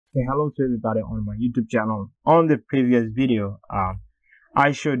Okay, hello to everybody on my YouTube channel. On the previous video,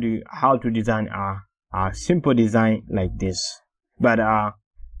 I showed you how to design a simple design like this, but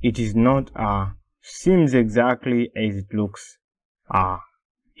it is not seems exactly as it looks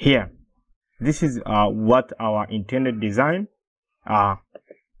here. This is what our intended design.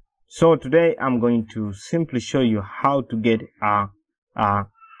 So today I'm going to simply show you how to get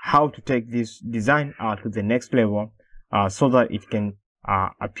how to take this design to the next level, so that it can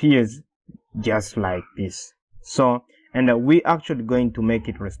appears just like this. So, and we actually going to make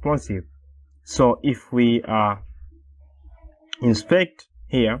it responsive. So if we inspect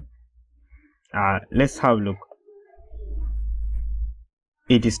here, let's have a look.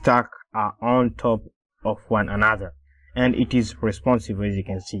 It is stuck on top of one another, and it is responsive, as you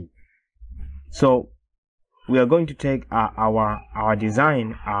can see. So we are going to take our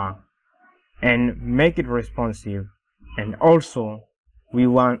design and make it responsive, and also we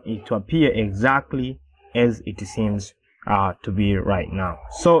want it to appear exactly as it seems to be right now.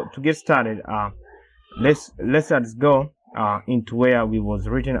 So to get started, let's go into where we was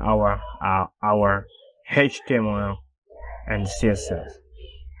written our HTML and CSS.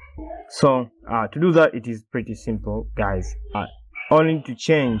 So to do that, it is pretty simple, guys. All you need to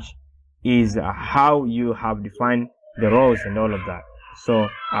change is how you have defined the rows and all of that. So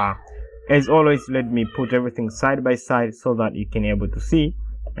as always, let me put everything side by side so that you can able to see.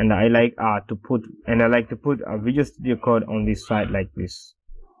 And I like to put a Visual Studio Code on this side like this.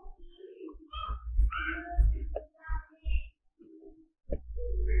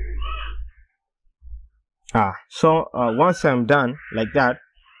 So once I'm done like that,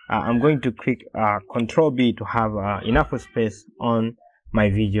 I'm going to click Control B to have enough space on my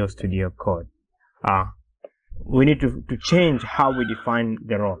Visual Studio Code. We need to change how we define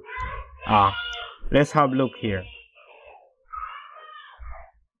the row. Let's have a look here.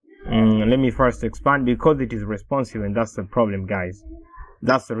 Let me first expand, because it is responsive, and that's the problem, guys.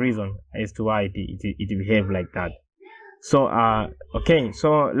 That's the reason as to why it behaves like that. So okay,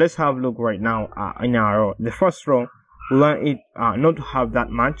 so let's have a look right now in our row. The first row, we want it not to have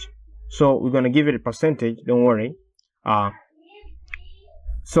that much, so we're going to give it a percentage. Don't worry.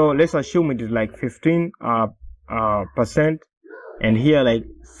 So let's assume it is like 15% and here like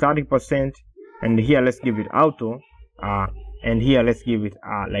 30%, and here let's give it auto, and here let's give it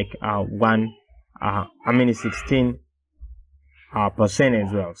like 16%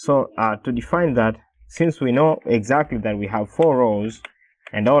 as well. So to define that, since we know exactly that we have 4 rows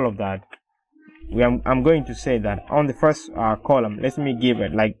and all of that, I'm going to say that on the first column, let me give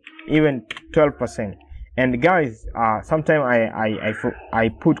it like even 12%. And guys, sometimes I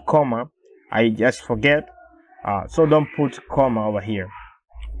put comma, I just forget, so don't put comma over here.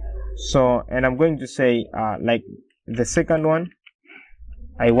 So, and I'm going to say like the second one,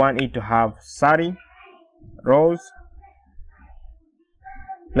 I want it to have 30 rows.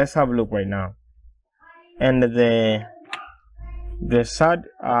 Let's have a look right now. And the third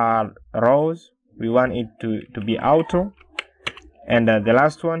rows, we want it to be auto, and the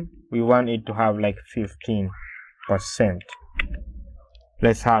last one, we want it to have like 15%.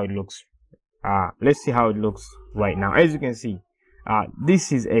 Let's see how it looks. Let's see how it looks right now. As you can see,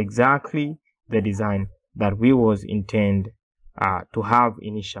 this is exactly the design that we was intend to have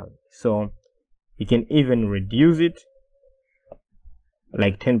initially. So you can even reduce it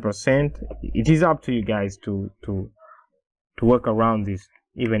like 10%. It is up to you guys to work around this.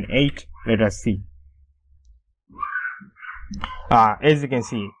 Even 8. Let us see. As you can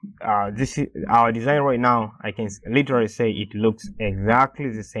see, this is our design right now. I can literally say it looks exactly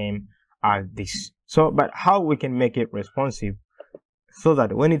the same as this. So, but how we can make it responsive so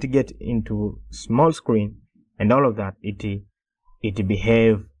that when it get into small screen and all of that, it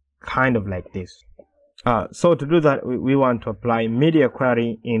behave kind of like this. So to do that, we want to apply media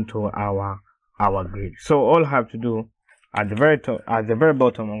query into our grid. So all I have to do at the very top, at the very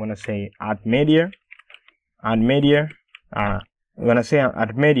bottom, I'm going to say add media. I'm going to say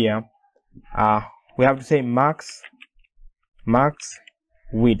add media. We have to say max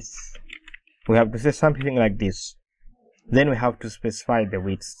width. We have to say something like this. Then we have to specify the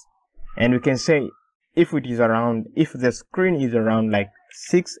width, and we can say if it is around, if the screen is around like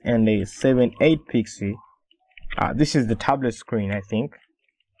 6 and 7, 8 pixels. This is the tablet screen, I think.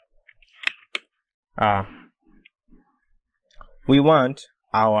 We want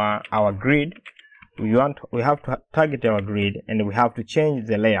our grid. We have to target our grid, and we have to change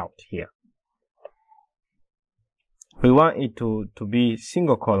the layout here. We want it to be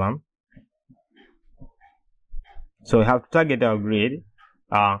single column. So we have to target our grid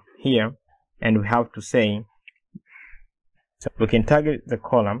here, and we have to say So we can target the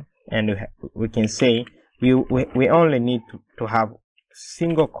column, and we can say we only need to have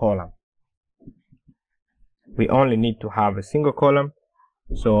single column. We only need to have a single column.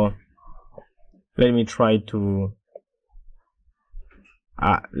 So let me try to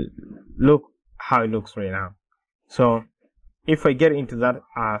look how it looks right now. So if I get into that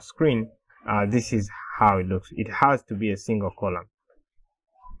screen, this is how it looks. It has to be a single column.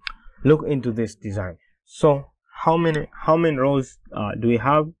 Look into this design. So how many rows do we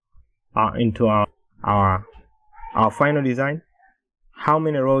have into our final design? How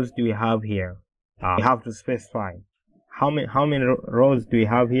many rows do we have here? We have to specify how many rows do we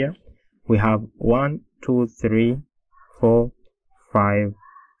have here. We have 1, 2, 3, 4, 5,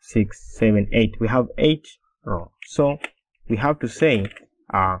 6, 7, 8. We have 8 rows. So we have to say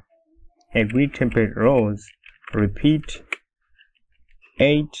grid template rows repeat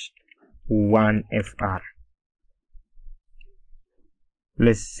 8 1 fr.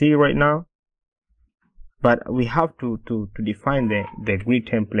 Let's see right now, but we have to define the grid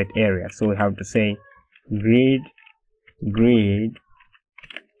template area. So we have to say grid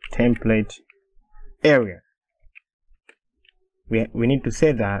template area. We need to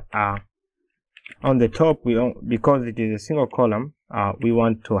say that on the top, because it is a single column, we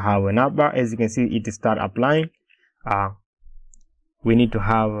want to have a navbar. As you can see, it start applying. We need to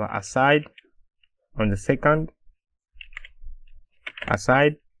have a side on the second, a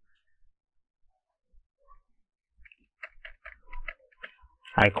side,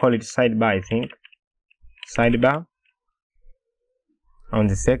 I call it sidebar, I think, sidebar on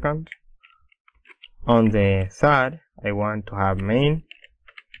the second. On the third, I want to have main.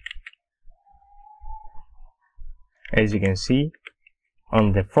 As you can see,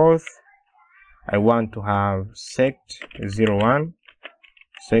 on the fourth, I want to have sect 01,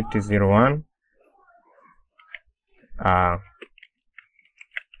 sect 01,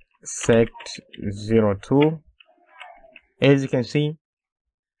 sect 02. As you can see,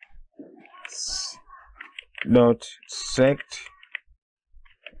 dot sect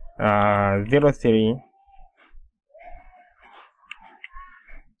 03,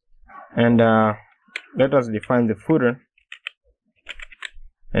 and let us define the footer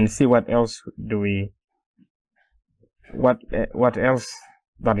and see what else do we what else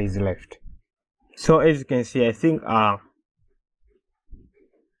that is left. So as you can see, I think our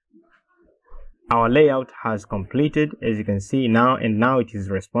layout has completed, as you can see now, and now it is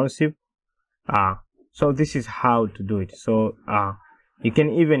responsive. So this is how to do it. So you can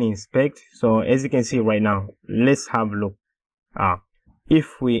even inspect. So as you can see right now, let's have a look.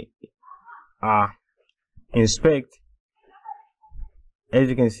 If we inspect, as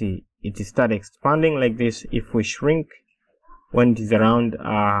you can see, it start expanding like this. If we shrink, when it is around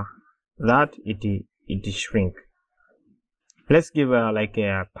that, it shrink. Let's give like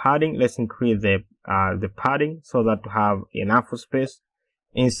a padding. Let's increase the padding so that to have enough space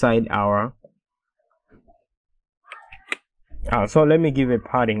inside our so let me give a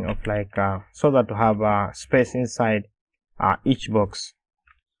padding of like so that to have space inside each box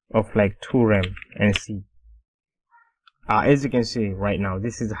of like 2 rem and see. As you can see right now,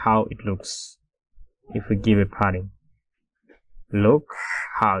 this is how it looks if we give a padding. Look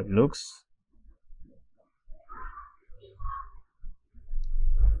how it looks.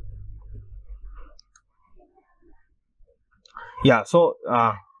 Yeah, so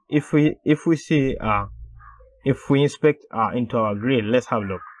if we see if we inspect into our grid, let's have a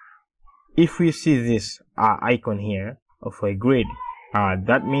look. If we see this icon here of a grid,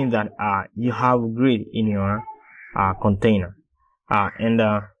 that means that you have grid in your container, and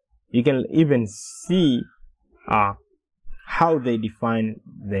you can even see how they define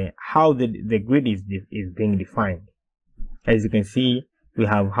how the grid is being defined. As you can see, we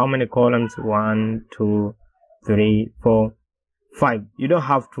have how many columns? 1, 2, 3, 4, 5. You don't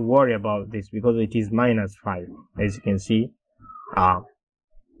have to worry about this because it is -5, as you can see,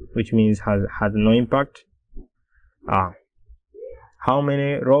 which means has no impact. How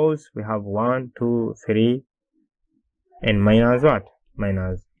many rows? We have 1, 2, 3, and minus what?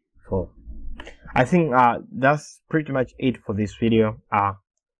 -4. I think that's pretty much it for this video.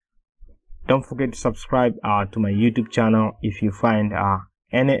 Don't forget to subscribe to my YouTube channel if you find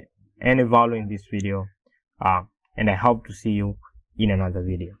any value in this video, and I hope to see you in another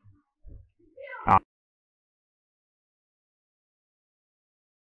video.